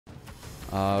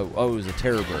Oh, it was a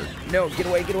terror bird. No, get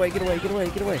away, get away, get away, get away,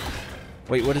 get away.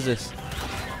 Wait, what is this?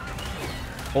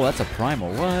 Oh, that's a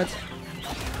primal. What?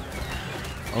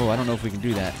 Oh, I don't know if we can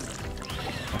do that.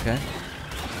 Okay.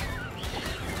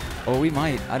 Oh, we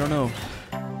might. I don't know.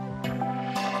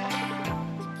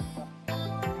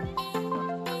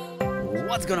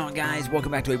 What's going on, guys?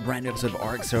 Welcome back to a brand new episode of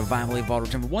Ark Survival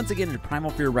Evolved. Once again into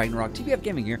Primal Fear Ragnarok. TBF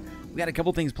Gaming here. We got a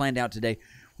couple things planned out today.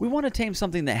 We want to tame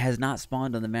something that has not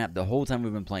spawned on the map the whole time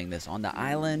we've been playing this. On the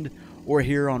island or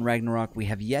here on Ragnarok, we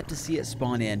have yet to see it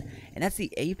spawn in, and that's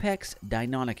the Apex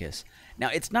Deinonychus. Now,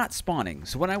 it's not spawning,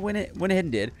 so what I went ahead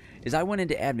and did is I went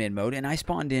into admin mode, and I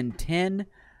spawned in 10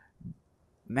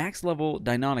 max level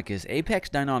Deinonychus, Apex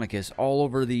Deinonychus, all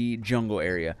over the jungle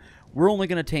area. We're only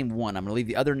going to tame one. I'm going to leave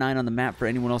the other 9 on the map for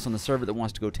anyone else on the server that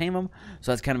wants to go tame them.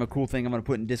 So that's kind of a cool thing I'm going to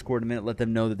put in Discord in a minute. Let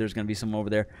them know that there's going to be some over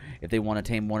there. If they want to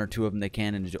tame 1 or 2 of them, they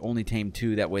can. And only tame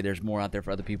 2. That way there's more out there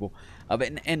for other people.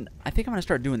 And I think I'm going to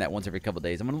start doing that once every couple of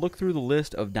days. I'm going to look through the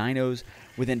list of dinos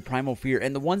within Primal Fear.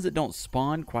 And the ones that don't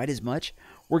spawn quite as much,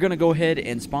 we're going to go ahead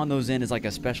and spawn those in as like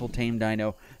a special tame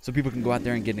dino. So people can go out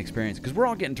there and get an experience. Because we're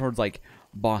all getting towards like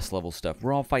boss level stuff.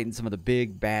 We're all fighting some of the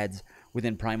big bads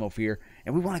within Primal Fear,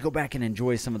 and we want to go back and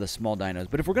enjoy some of the small dinos.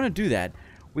 But if we're going to do that,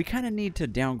 we kind of need to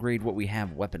downgrade what we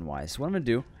have weapon-wise. So what I'm going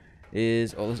to do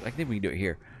is, I think we can do it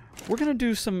here. We're going to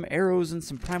do some arrows and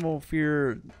some Primal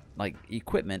Fear like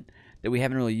equipment that we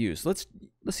haven't really used. So let's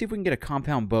see if we can get a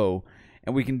compound bow,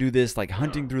 and we can do this like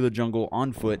hunting through the jungle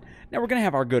on foot. Now we're going to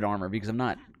have our good armor because I'm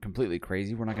not completely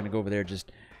crazy. We're not going to go over there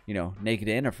just, you know, naked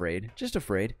and afraid, just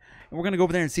afraid. And we're going to go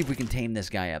over there and see if we can tame this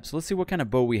guy up. So let's see what kind of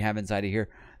bow we have inside of here.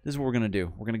 This is what we're going to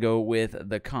do. We're going to go with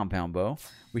the compound bow.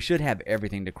 We should have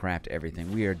everything to craft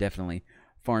everything. We are definitely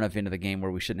far enough into the game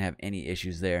where we shouldn't have any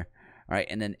issues there. All right,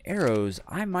 and then arrows.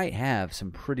 I might have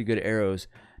some pretty good arrows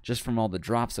just from all the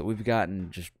drops that we've gotten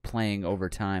just playing over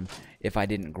time if I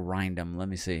didn't grind them. Let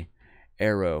me see.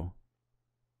 Arrow.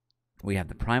 We have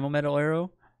the primal metal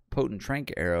arrow, potent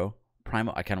trank arrow,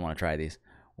 primal. I kind of want to try these.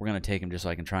 We're going to take them just so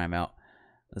I can try them out.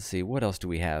 Let's see. What else do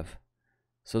we have?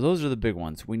 So those are the big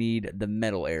ones. We need the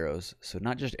metal arrows. So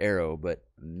not just arrow, but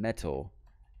metal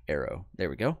arrow. There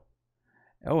we go.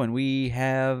 Oh, and we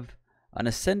have an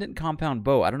ascendant compound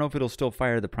bow. I don't know if it'll still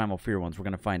fire the Primal Fear ones. We're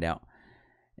going to find out.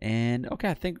 And, okay,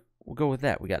 I think we'll go with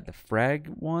that. We got the frag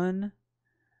one.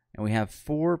 And we have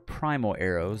 4 primal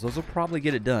arrows. Those will probably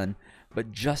get it done.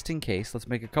 But just in case, let's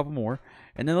make a couple more.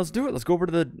 And then let's do it. Let's go over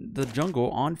to the jungle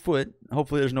on foot.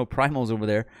 Hopefully there's no primals over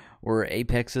there. Or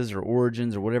apexes or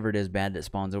origins or whatever it is bad that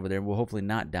spawns over there. We'll hopefully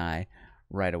not die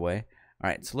right away.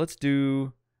 Alright, so let's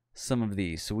do some of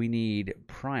these. So we need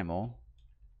primal.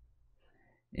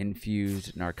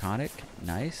 Infused narcotic.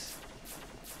 Nice.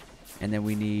 And then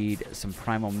we need some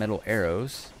primal metal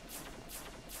arrows.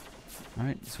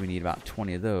 Alright, so we need about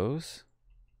 20 of those.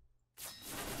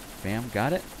 Bam,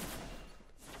 got it.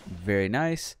 Very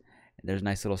nice. There's a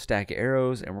nice little stack of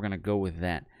arrows, and we're going to go with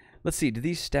that. Let's see, do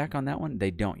these stack on that one?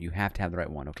 They don't. You have to have the right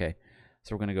one, okay?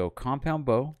 So we're going to go compound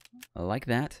bow, like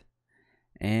that.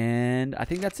 And I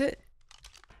think that's it.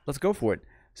 Let's go for it.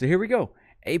 So here we go.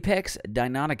 Apex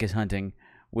Deinonychus hunting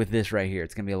with this right here.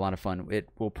 It's going to be a lot of fun. It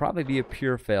will probably be a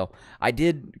pure fail. I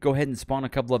did go ahead and spawn a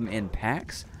couple of them in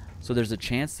packs. So there's a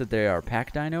chance that they are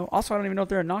pack dino. Also, I don't even know if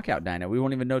they're a knockout dino. We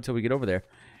won't even know until we get over there.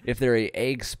 If they're a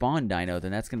egg spawn dino,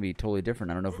 then that's going to be totally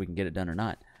different. I don't know if we can get it done or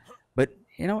not. But,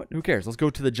 you know what? Who cares? Let's go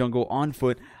to the jungle on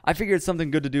foot. I figured something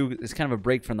good to do. It's kind of a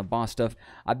break from the boss stuff.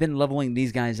 I've been leveling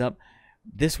these guys up.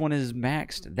 This one is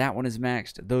maxed. That one is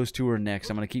maxed. Those 2 are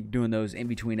next. I'm going to keep doing those in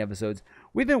between episodes.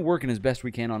 We've been working as best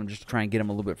we can on them just to try and get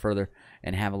them a little bit further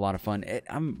and have a lot of fun.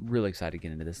 I'm really excited to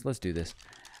get into this. Let's do this.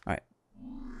 All right.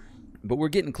 But we're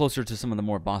getting closer to some of the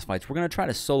more boss fights. We're going to try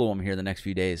to solo them here the next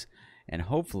few days. And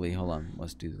hopefully, hold on,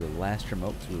 let's do the last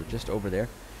remote because we were just over there.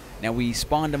 Now, we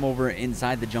spawned them over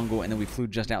inside the jungle, and then we flew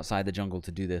just outside the jungle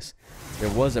to do this.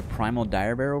 There was a primal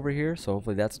dire bear over here, so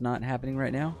hopefully that's not happening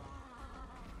right now.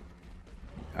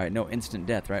 All right, no instant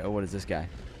death, right? Oh, what is this guy?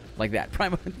 Like that.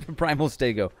 Primal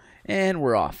stego. And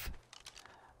we're off.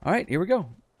 All right, here we go.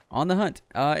 On the hunt.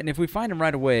 And if we find him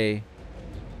right away,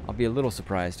 I'll be a little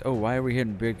surprised. Oh, why are we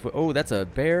hitting Bigfoot? Oh, that's a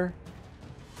bear.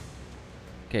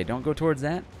 Okay, don't go towards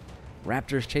that.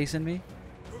 Raptor's chasing me.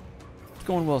 It's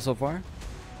going well so far.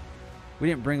 We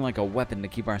didn't bring like a weapon to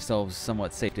keep ourselves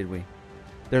somewhat safe, did we?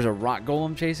 There's a rock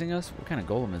golem chasing us. What kind of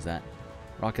golem is that?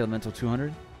 Rock Elemental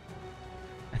 200?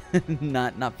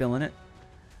 not feeling it.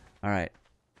 All right.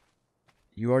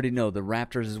 You already know the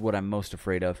raptors is what I'm most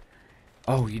afraid of.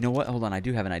 Oh, you know what? Hold on. I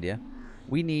do have an idea.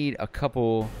 We need a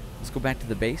couple. Let's go back to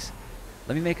the base.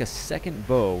 Let me make a second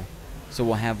bow. So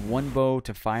we'll have one bow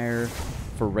to fire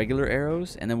for regular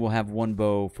arrows, and then we'll have one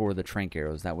bow for the trank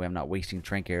arrows. That way I'm not wasting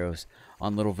trank arrows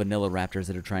on little vanilla raptors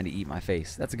that are trying to eat my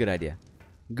face. That's a good idea.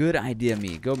 Good idea,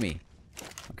 me. Go me.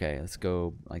 Okay, let's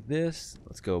go like this.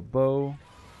 Let's go bow.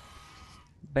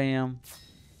 Bam.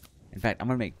 In fact, I'm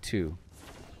going to make 2.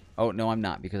 Oh, no, I'm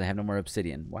not, because I have no more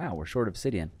obsidian. Wow, we're short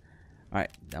obsidian. All right,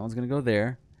 that one's going to go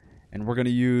there. And we're going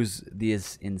to use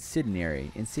these the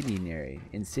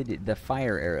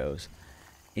fire arrows.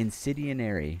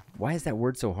 Incendiary. Why is that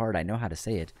word so hard? I know how to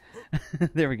say it.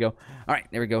 There we go. All right,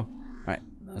 there we go. All right,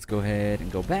 let's go ahead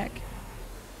and go back.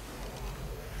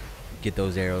 Get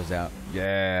those arrows out.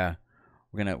 Yeah.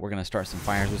 We're gonna start some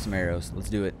fires with some arrows. Let's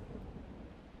do it.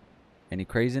 Any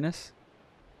craziness?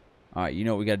 All right, you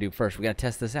know what we got to do first. We got to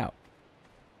test this out.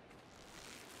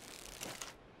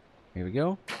 Here we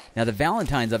go. Now the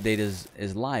Valentine's update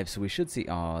is live, so we should see.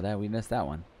 Oh, we missed that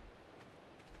one.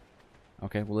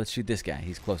 Okay, well, let's shoot this guy.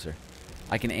 He's closer.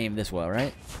 I can aim this well,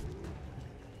 right?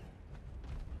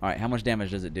 All right, how much damage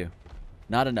does it do?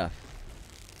 Not enough.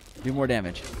 Do more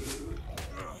damage.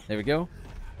 There we go.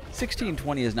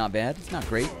 1620 is not bad. It's not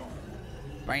great.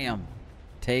 Bam.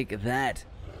 Take that.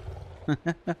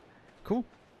 Cool.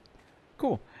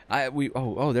 Cool.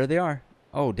 Oh, there they are.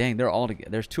 Oh, dang, they're all together.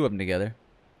 There's 2 of them together.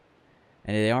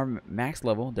 And they are max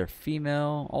level. They're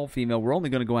female, all female. We're only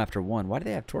going to go after 1. Why do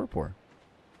they have torpor?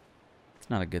 It's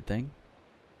not a good thing.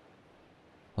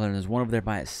 Well, there's one over there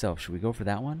by itself. Should we go for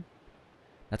that one?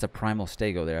 That's a primal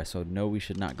stego there, so no, we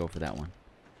should not go for that one.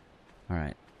 All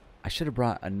right. I should have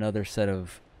brought another set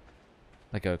of,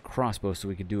 like a crossbow, so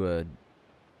we could do a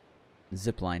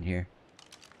zip line here.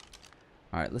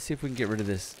 All right, let's see if we can get rid of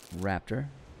this raptor.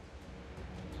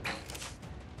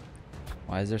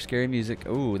 Why is there scary music?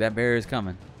 Ooh, that bear is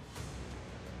coming.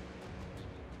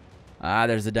 Ah,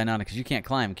 there's the Deinonychus. You can't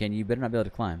climb, can you? You better not be able to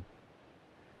climb.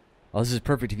 Oh, this is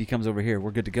perfect if he comes over here.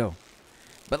 We're good to go.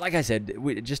 But like I said,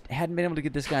 we just hadn't been able to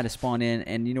get this guy to spawn in,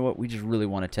 and you know what? We just really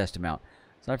want to test him out.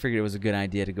 So I figured it was a good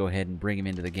idea to go ahead and bring him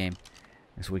into the game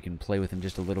so we can play with him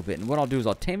just a little bit. And what I'll do is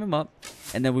I'll tame him up,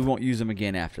 and then we won't use him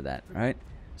again after that, all right?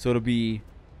 So it'll be...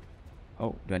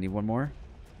 Oh, do I need one more?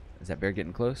 Is that bear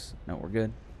getting close? No, we're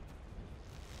good.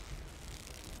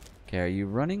 Okay, are you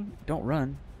running? Don't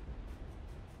run.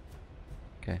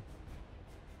 Okay.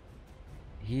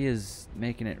 He is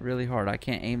making it really hard. I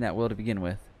can't aim that well to begin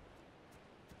with.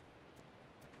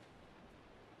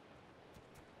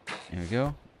 There we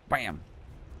go. Bam.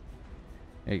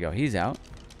 There you go. He's out.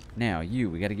 Now,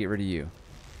 we got to get rid of you.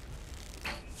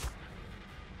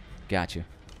 Got you.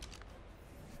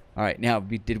 All right. Now,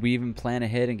 did we even plan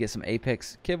ahead and get some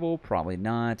apex kibble? Probably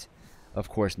not. Of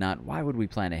course not. Why would we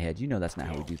plan ahead? You know that's not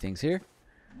how we do things here.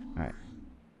 All right.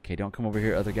 Okay, don't come over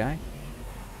here, other guy.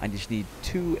 I just need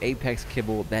 2 apex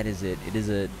kibble. That is it. It is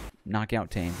a knockout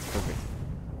tame. Perfect.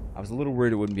 I was a little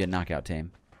worried it wouldn't be a knockout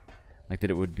tame. Like that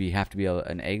it would have to be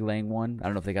an egg-laying one. I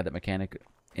don't know if they got that mechanic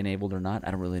enabled or not.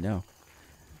 I don't really know.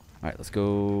 All right, let's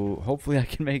go. Hopefully I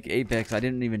can make apex. I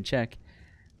didn't even check.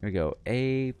 Here we go.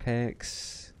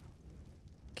 Apex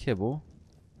kibble.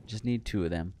 Just need 2 of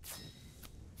them.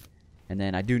 And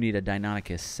then I do need a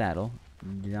Deinonychus saddle.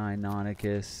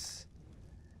 Deinonychus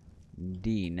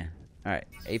Dean. Alright,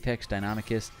 Apex,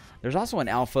 Deinonychus. There's also an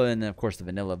alpha and, of course, the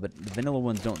vanilla. But the vanilla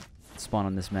ones don't spawn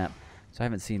on this map. So I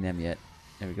haven't seen them yet.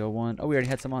 There we go, one. Oh, we already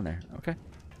had some on there. Okay.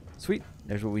 Sweet.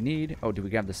 There's what we need. Oh, did we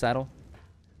grab the saddle?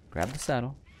 Grab the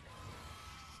saddle.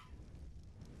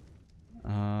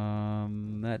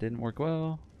 That didn't work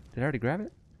well. Did I already grab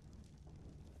it?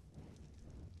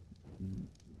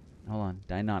 Hold on.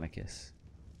 Deinonychus.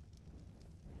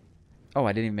 Oh,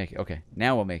 I didn't even make it. Okay.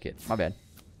 Now we'll make it. My bad.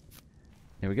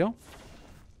 There we go.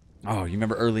 Oh, you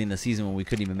remember early in the season when we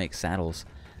couldn't even make saddles?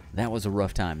 That was a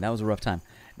rough time. That was a rough time.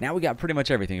 Now we got pretty much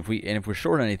everything. If we're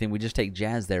short on anything, we just take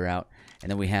Jazz there out,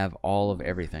 and then we have all of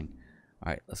everything.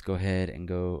 All right, let's go ahead and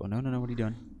go. Oh, no. What are you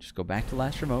doing? Just go back to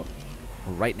last remote.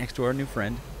 We're right next to our new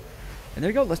friend. And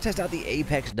there you go. Let's test out the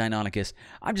Apex Deinonychus.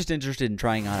 I'm just interested in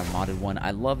trying out a modded one.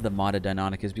 I love the modded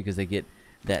Deinonychus because they get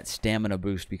that stamina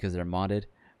boost because they're modded.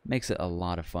 Makes it a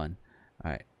lot of fun.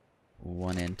 All right,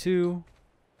 1 and 2.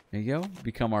 There you go.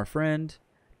 Become our friend.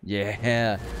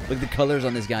 Yeah. Look at the colors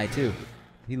on this guy, too.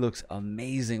 He looks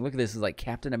amazing. Look at this. It's like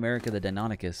Captain America the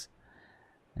Deinonychus.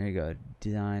 There you go.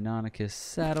 Deinonychus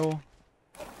saddle.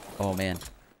 Oh, man.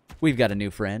 We've got a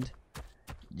new friend.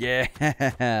 Yeah.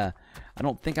 I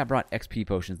don't think I brought XP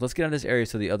potions. Let's get out of this area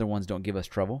so the other ones don't give us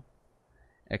trouble.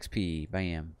 XP.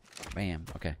 Bam. Bam.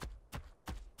 Okay.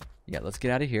 Yeah, let's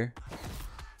get out of here.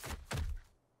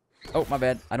 Oh, my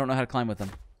bad. I don't know how to climb with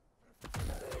them.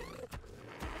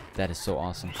 That is so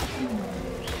awesome.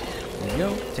 There you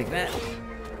go. Take that.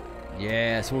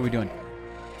 Yeah, so what are we doing?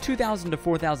 2,000 to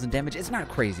 4,000 damage. It's not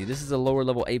crazy. This is a lower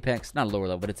level apex. Not a lower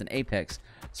level, but it's an apex.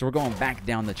 So we're going back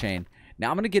down the chain. Now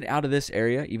I'm going to get out of this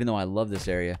area, even though I love this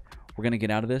area. We're going to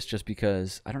get out of this just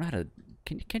because I don't know how to...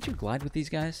 Can't you glide with these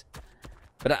guys?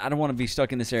 But I don't want to be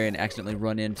stuck in this area and accidentally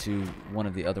run into one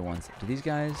of the other ones. Do these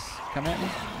guys come at me?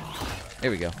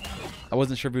 There we go. I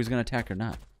wasn't sure if he was going to attack or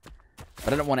not.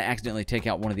 But I don't want to accidentally take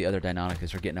out one of the other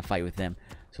Deinonychus or get in a fight with them.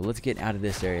 So let's get out of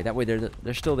this area. That way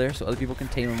they're still there so other people can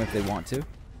tame them if they want to.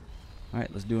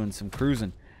 Alright, let's do some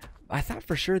cruising. I thought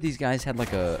for sure these guys had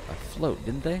like a float,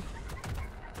 didn't they?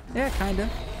 Yeah, kinda.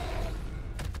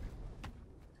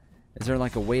 Is there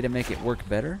like a way to make it work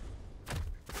better?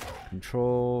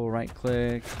 Control, right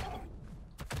click,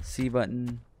 C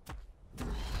button.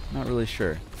 Not really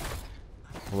sure.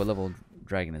 What level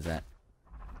dragon is that?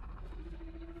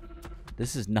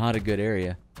 This is not a good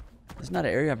area. This is not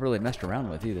an area I've really messed around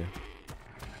with either.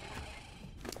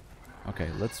 Okay,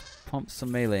 let's pump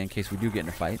some melee in case we do get in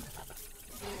a fight.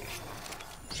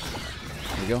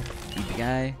 There we go. Eat the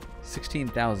guy.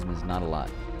 16,000 is not a lot.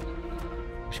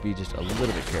 We should be just a little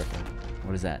bit careful.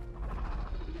 What is that?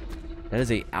 That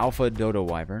is a alpha dodo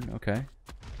wyvern. Okay.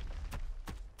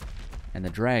 And the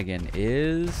dragon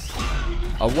is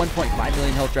a 1.5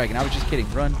 million health dragon. I was just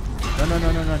kidding. Run. Run, run,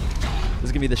 run, run, run. This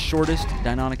is going to be the shortest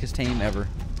Deinonychus tame ever.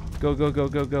 Go, go, go,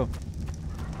 go, go.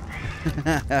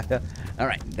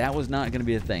 Alright, that was not going to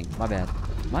be a thing. My bad.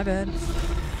 My bad.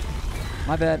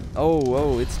 My bad. Oh,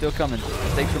 oh, it's still coming.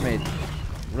 Mistakes were made.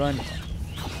 Run.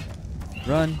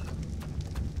 Run.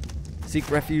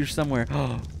 Seek refuge somewhere.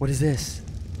 Oh, what is this?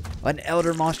 An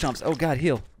Elder Moschomps. Oh, God,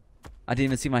 heal. I didn't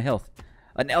even see my health.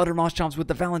 An Elder Moschomps with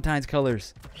the Valentine's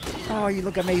colors. Oh, you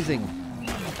look amazing.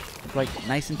 Look like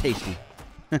nice and tasty.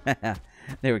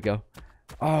 There we go.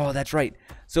 Oh, that's right.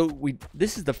 So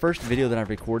this is the first video that I've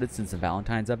recorded since the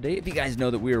Valentine's update. If you guys know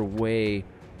that we are way,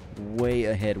 way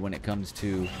ahead when it comes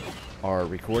to our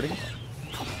recording.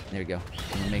 There we go.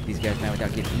 I'm gonna make these guys mad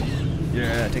without getting eaten.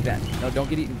 Yeah, take that. No, don't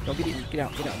get eaten. Don't get eaten. Get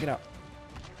out, get out, get out.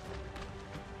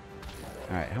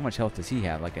 Alright, how much health does he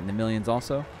have? Like in the millions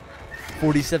also?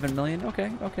 47 million?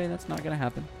 Okay, okay, that's not gonna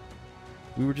happen.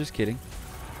 We were just kidding.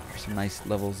 Some nice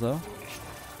levels though.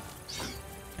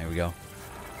 There we go.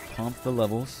 Pump the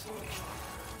levels.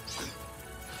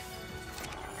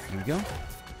 There we go.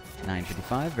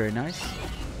 955, very nice.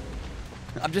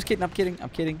 I'm just kidding, I'm kidding, I'm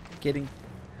kidding, kidding.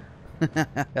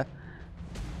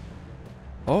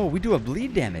 Oh, we do a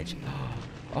bleed damage.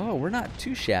 Oh, we're not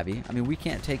too shabby. I mean, we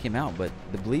can't take him out, but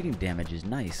the bleeding damage is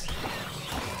nice.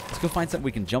 Let's go find something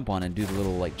we can jump on and do the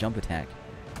little, like, jump attack.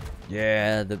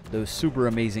 Yeah, those super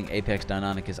amazing Apex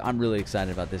Deinonychus. I'm really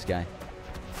excited about this guy.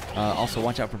 Also,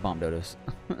 watch out for bomb dodos.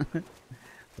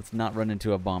 Let's not run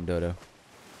into a bomb dodo.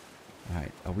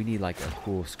 Alright, we need, like, a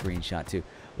cool screenshot, too.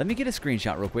 Let me get a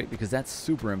screenshot real quick, because that's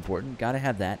super important. Gotta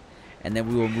have that. And then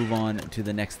we will move on to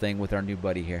the next thing with our new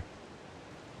buddy here.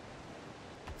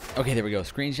 Okay, there we go.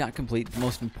 Screenshot complete. The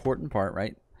most important part,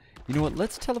 right? You know what?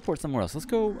 Let's teleport somewhere else. Let's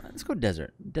go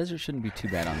desert. Desert shouldn't be too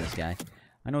bad on this guy.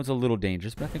 I know it's a little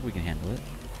dangerous, but I think we can handle it.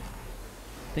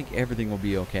 I think everything will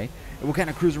be okay. And we'll kind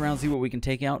of cruise around, see what we can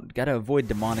take out. Got to avoid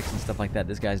demonics and stuff like that.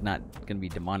 This guy's not going to be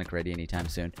demonic ready anytime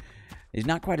soon. He's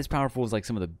not quite as powerful as like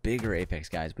some of the bigger Apex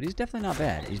guys, but he's definitely not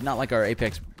bad. He's not like our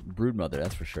Apex Broodmother,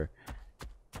 that's for sure.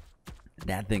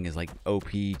 That thing is like OP,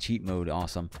 cheat mode,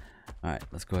 awesome. Alright,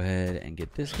 let's go ahead and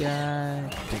get this guy.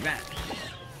 Take that.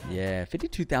 Yeah,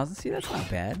 52,000. See, that's not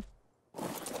bad.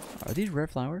 Are these rare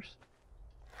flowers?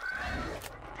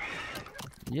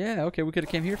 Yeah, okay, we could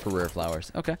have came here for rare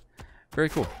flowers. Okay, very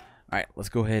cool. Alright, let's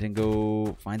go ahead and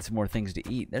go find some more things to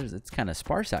eat. It's kind of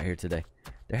sparse out here today.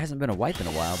 There hasn't been a wipe in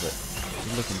a while, but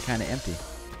it's looking kind of empty.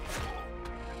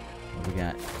 What do we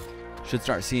got? Should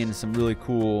start seeing some really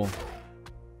cool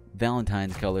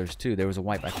Valentine's colors too. There was a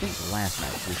wipe, I think, last night,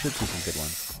 so we should see some good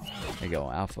ones. There you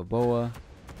go, Alpha Boa.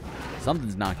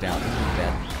 Something's knocked out. This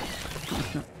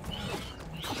is bad.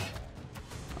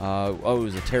 Oh, it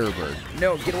was a terror bird.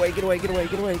 No, get away, get away, get away,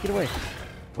 get away, get away.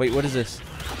 Wait, what is this?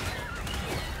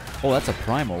 Oh, that's a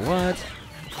primal. What?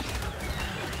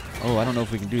 Oh, I don't know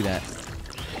if we can do that.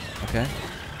 Okay.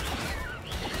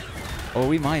 Oh,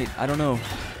 we might. I don't know.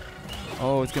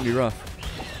 Oh, it's going to be rough.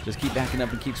 Just keep backing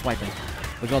up and keep swiping.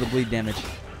 Look at all the bleed damage.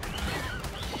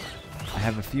 I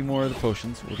have a few more of the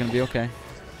potions. We're going to be okay.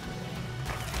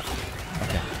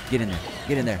 Okay. Get in there.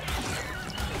 Get in there.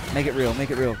 Make it real.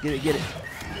 Make it real. Get it. Get it.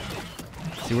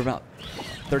 See, we're about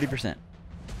 30%.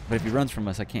 But if he runs from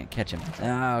us, I can't catch him.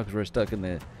 Ah, because we're stuck in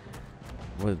the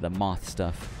moth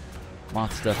stuff.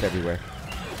 Moth stuff everywhere.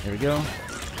 There we go.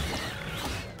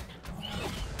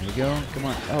 There we go. Come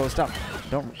on. Oh, stop.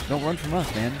 Don't run from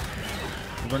us, man.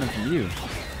 I'm running from you.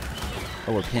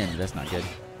 Oh, we're pinned. That's not good.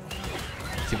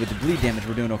 See, with the bleed damage,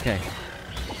 we're doing okay.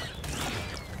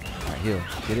 Alright, heal.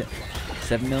 Get it?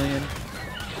 7 million.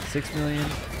 6 million.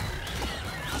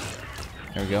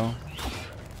 There we go.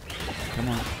 Come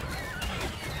on.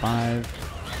 5.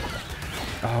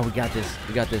 Oh, we got this.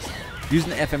 We got this.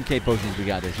 Using the FMK potions, we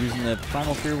got this. Using the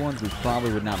Primal Fear ones, we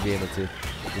probably would not be able to.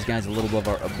 This guy's a little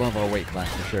above our weight class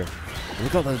for sure. But look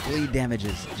at all those bleed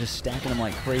damages. Just stacking them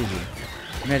like crazy.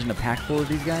 Imagine a pack full of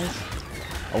these guys.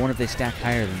 I wonder if they stack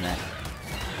higher than that.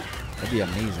 That'd be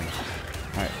amazing.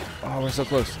 Alright. Oh, we're so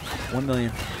close. 1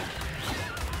 million.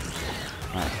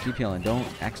 Alright, keep healing. Don't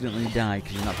accidentally die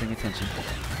because you're not paying attention.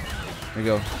 There we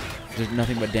go. There's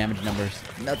nothing but damage numbers.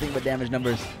 Nothing but damage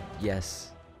numbers.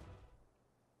 Yes.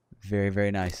 Very,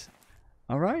 very nice.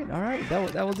 Alright, alright.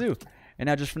 That will do. And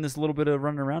now just from this little bit of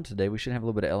running around today, we should have a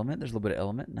little bit of element. There's a little bit of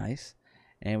element. Nice.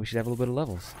 And we should have a little bit of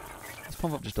levels. Let's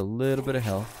pump up just a little bit of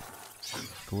health.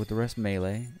 Go with the rest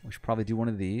melee. We should probably do one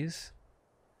of these.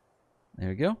 There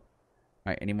we go.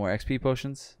 Alright, any more XP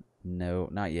potions? No,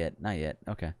 not yet. Not yet.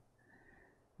 Okay.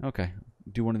 Okay.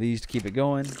 Do one of these to keep it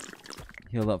going.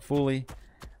 Heal up fully.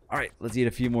 Alright, let's eat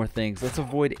a few more things. Let's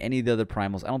avoid any of the other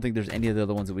primals. I don't think there's any of the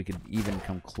other ones that we could even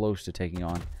come close to taking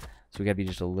on. So we gotta be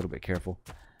just a little bit careful.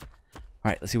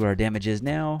 Alright, let's see what our damage is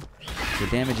now. So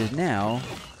damage is now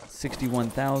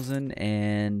 61,000,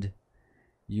 and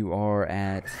you are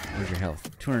at, where's your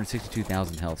health?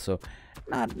 262,000 health. So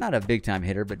not a big time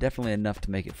hitter, but definitely enough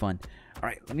to make it fun.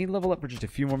 Alright, let me level up for just a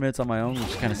few more minutes on my own. We'll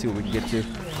just kind of see what we can get to.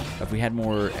 If we had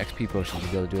more XP potions,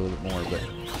 we'd be able to do a little bit more, but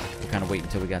we'll kind of wait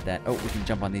until we got that. Oh, we can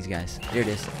jump on these guys. There it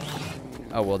is.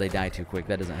 Oh, well, they die too quick.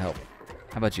 That doesn't help.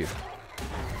 How about you?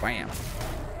 Bam.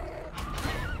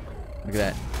 Look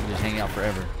at that. You just hang out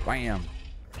forever. Bam.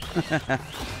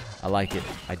 I like it.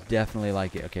 I definitely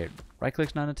like it. Okay, right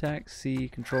click's not attack. C,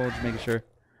 control, just making sure.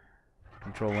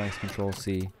 Control X, control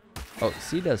C. Oh,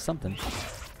 C does something.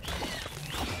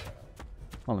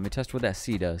 Oh, let me test what that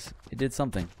C does. It did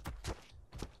something.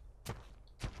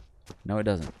 No, it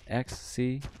doesn't. X,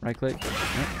 C, right click.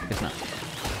 Nope, it's not.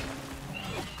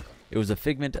 It was a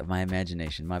figment of my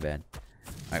imagination. My bad.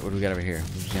 Alright, what do we got over here?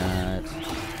 We've got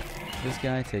this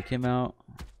guy. Take him out.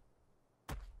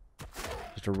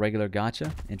 Just a regular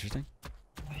gotcha. Interesting.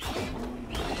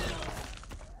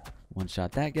 One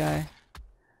shot that guy.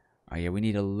 Oh yeah, we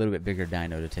need a little bit bigger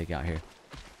dino to take out here.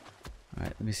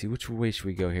 Alright, let me see. Which way should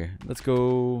we go here? Let's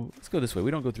go this way.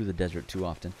 We don't go through the desert too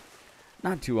often.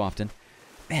 Not too often.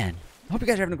 Man, I hope you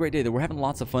guys are having a great day. We're having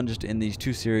lots of fun just in these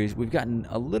two series. We've gotten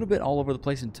a little bit all over the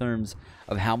place in terms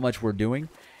of how much we're doing.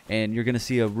 And you're going to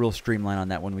see a real streamline on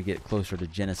that when we get closer to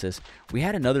Genesis. We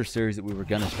had another series that we were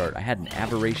going to start. I had an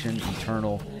Aberration,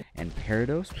 Eternal, and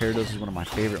Parados. Parados is one of my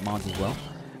favorite mods as well.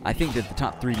 I think that the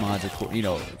top 3 mods, you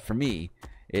know, for me,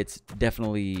 it's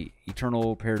definitely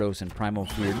Eternal, Parados, and Primal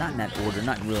Fear. Not in that order,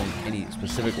 not really in any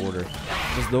specific order.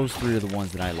 Just those 3 are the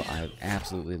ones that I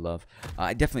absolutely love.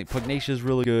 Definitely, Pugnacia is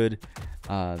really good.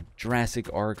 Jurassic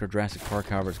Ark, or Jurassic Park,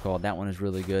 however it's called, that one is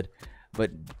really good.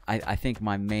 But I think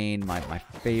my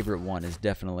favorite one is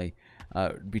definitely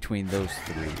between those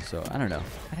 3. So, I don't know.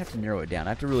 I'd have to narrow it down.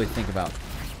 I have to really think about,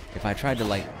 if I tried to,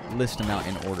 like, list them out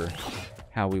in order,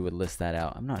 how we would list that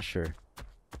out. I'm not sure.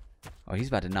 Oh, he's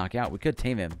about to knock out. We could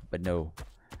tame him, but no.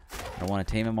 I don't want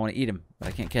to tame him. I want to eat him, but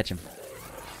I can't catch him.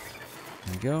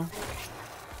 There we go.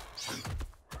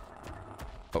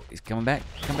 Oh, he's coming back.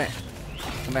 Come back.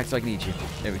 Come back so I can eat you.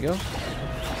 There we go.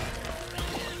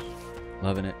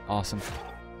 Loving it. Awesome.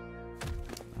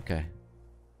 Okay.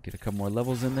 Get a couple more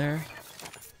levels in there.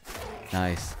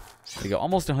 Nice. There we go.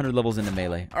 Almost 100 levels into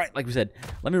melee. Alright, like we said,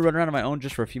 let me run around on my own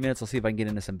just for a few minutes. I'll see if I can get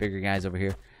into some bigger guys over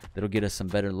here that'll get us some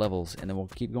better levels, and then we'll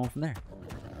keep going from there.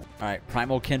 Alright,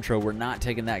 Primal Kentro. We're not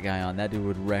taking that guy on. That dude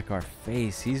would wreck our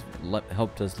face. He's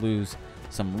helped us lose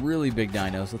some really big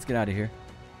dinos. Let's get out of here.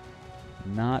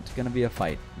 Not going to be a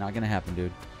fight. Not going to happen,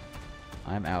 dude.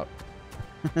 I'm out.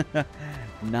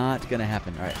 Not going to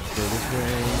happen. Alright, let's go this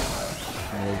way.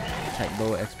 Tight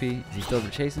bow XP. Is he still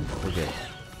chasing? We're good.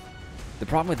 The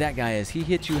problem with that guy is he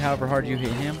hits you however hard you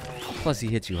hit him, plus he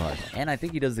hits you hard. And I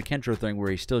think he does the Kentro thing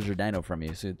where he steals your dino from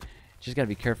you, so just got to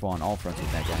be careful on all fronts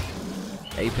with that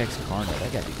guy. Apex Carno,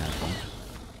 that got to be kind of fun.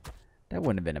 That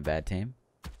wouldn't have been a bad tame.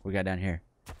 What we got down here?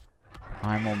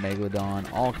 Primal,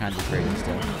 Megalodon, all kinds of crazy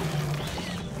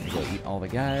stuff. Let me go eat all the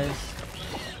guys.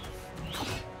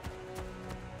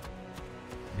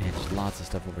 Man, just lots of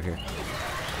stuff over here.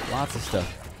 Lots of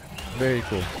stuff. Very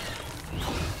cool.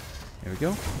 There we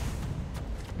go.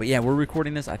 But yeah, we're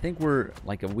recording this. I think we're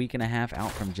like a week and a half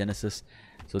out from Genesis.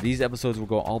 So these episodes will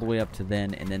go all the way up to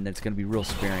then, and then it's going to be real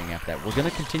sparing after that. We're going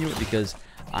to continue it because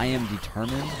I am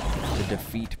determined to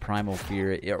defeat Primal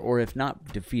Fear, or if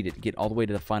not defeat it, get all the way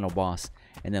to the final boss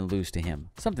and then lose to him.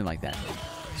 Something like that.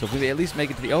 So if we at least make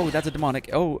it to the... Oh, that's a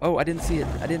demonic. Oh, I didn't see it.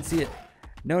 I didn't see it.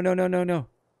 No. No.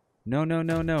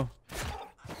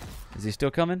 Is he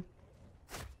still coming?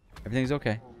 Everything's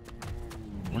okay.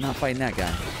 We're not fighting that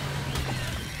guy.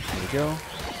 There we go.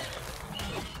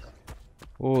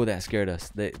 Oh, that scared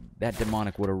us. That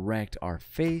demonic would have wrecked our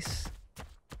face.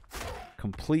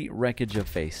 Complete wreckage of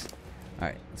face.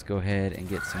 Alright, let's go ahead and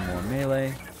get some more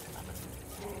melee.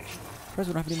 Surprised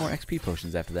we don't have any more XP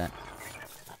potions after that.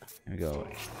 There we go.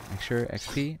 Make sure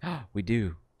XP. We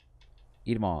do.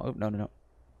 Eat them all. Oh, no.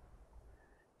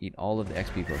 Eat all of the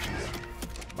XP potions.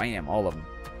 Bam, all of them.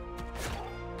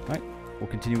 Alright, we'll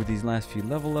continue with these last few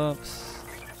level ups.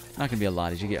 Not going to be a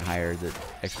lot. As you get higher, the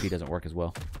XP doesn't work as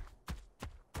well.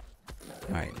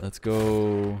 Alright, let's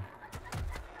go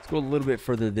a little bit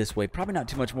further this way. Probably not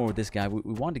too much more with this guy. We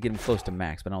wanted to get him close to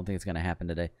max, but I don't think it's going to happen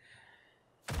today.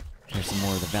 Here's some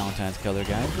more of the Valentine's color,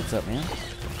 guys. What's up, man?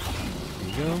 There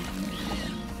you go.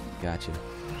 Gotcha.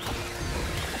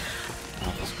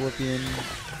 Off the Scorpion.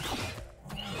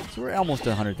 So we're almost to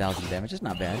 100,000 damage. It's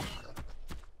not bad.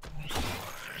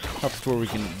 Helps to where we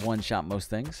can one-shot most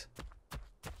things.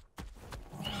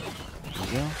 There we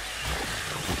go.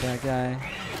 Get that guy.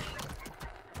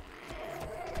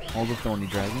 All the thorny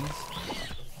dragons.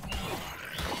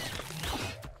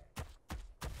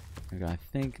 There we go. I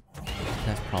think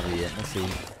that's probably it. Let's see.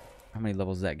 How many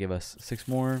levels does that give us? 6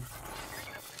 more.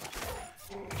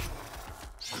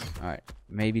 Alright.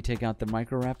 Maybe take out the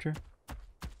Microraptor.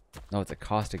 No, it's a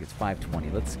caustic. It's 520.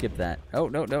 Let's skip that. Oh,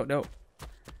 no.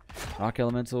 Rock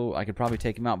Elemental. I could probably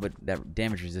take him out, but that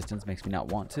damage resistance makes me not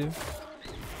want to.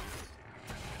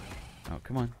 Oh,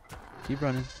 come on. Keep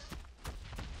running.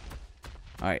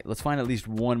 Alright, let's find at least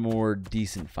one more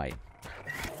decent fight.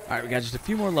 Alright, we got just a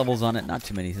few more levels on it. Not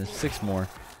too many. 6 more.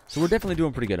 So we're definitely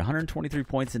doing pretty good. 123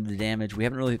 points into damage. We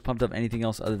haven't really pumped up anything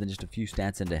else other than just a few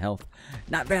stats into health.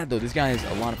 Not bad, though. This guy is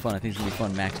a lot of fun. I think it's going to be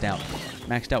fun maxed out.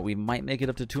 Maxed out, we might make it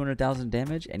up to 200,000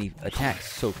 damage, and he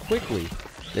attacks so quickly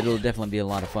that it'll definitely be a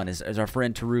lot of fun. As our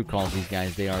friend Taru calls these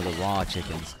guys, they are the raw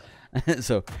chickens.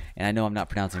 So, and I know I'm not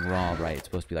pronouncing raw right. It's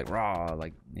supposed to be like raw.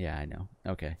 Like, yeah, I know.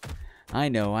 Okay. I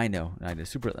know.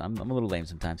 Super. I'm a little lame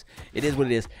sometimes. It is what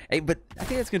it is. Hey, but I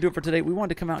think that's going to do it for today. We wanted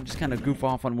to come out and just kind of goof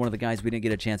off on one of the guys we didn't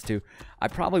get a chance to. I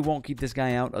probably won't keep this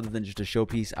guy out other than just a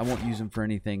showpiece. I won't use him for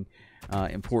anything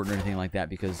important or anything like that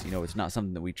because, you know, it's not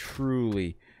something that we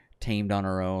truly tamed on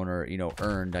our own or, you know,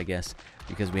 earned, I guess,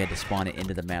 because we had to spawn it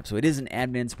into the map. So it is an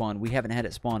admin spawn. We haven't had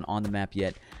it spawn on the map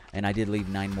yet, and I did leave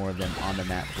 9 more of them on the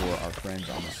map for our friends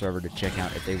on the server to check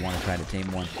out if they want to try to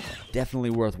tame one. Definitely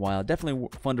worthwhile. Definitely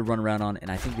fun to run around on, and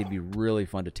I think they'd be really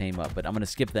fun to tame up. But I'm going to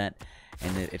skip that,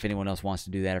 and if anyone else wants to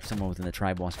do that, if someone within the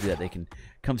tribe wants to do that, they can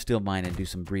come steal mine and do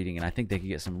some breeding, and I think they could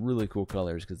get some really cool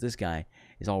colors because this guy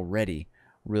is already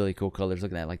really cool colors.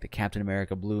 Look at that, like the Captain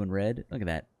America blue and red. Look at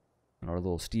that. Or a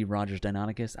little Steve Rogers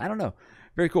Deinonychus. I don't know.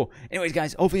 Very cool. Anyways,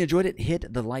 guys, hopefully you enjoyed it.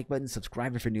 Hit the like button.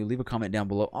 Subscribe if you're new. Leave a comment down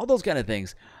below. All those kind of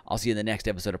things. I'll see you in the next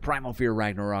episode of Primal Fear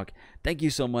Ragnarok. Thank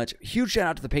you so much. Huge shout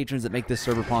out to the patrons that make this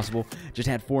server possible. Just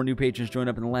had 4 new patrons join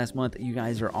up in the last month. You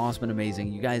guys are awesome and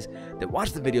amazing. You guys that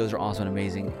watch the videos are awesome and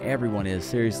amazing. Everyone is.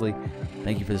 Seriously.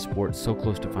 Thank you for the support. So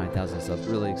close to 5,000 subs.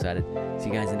 Really excited. See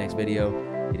you guys in the next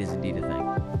video. It is indeed a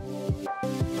thing.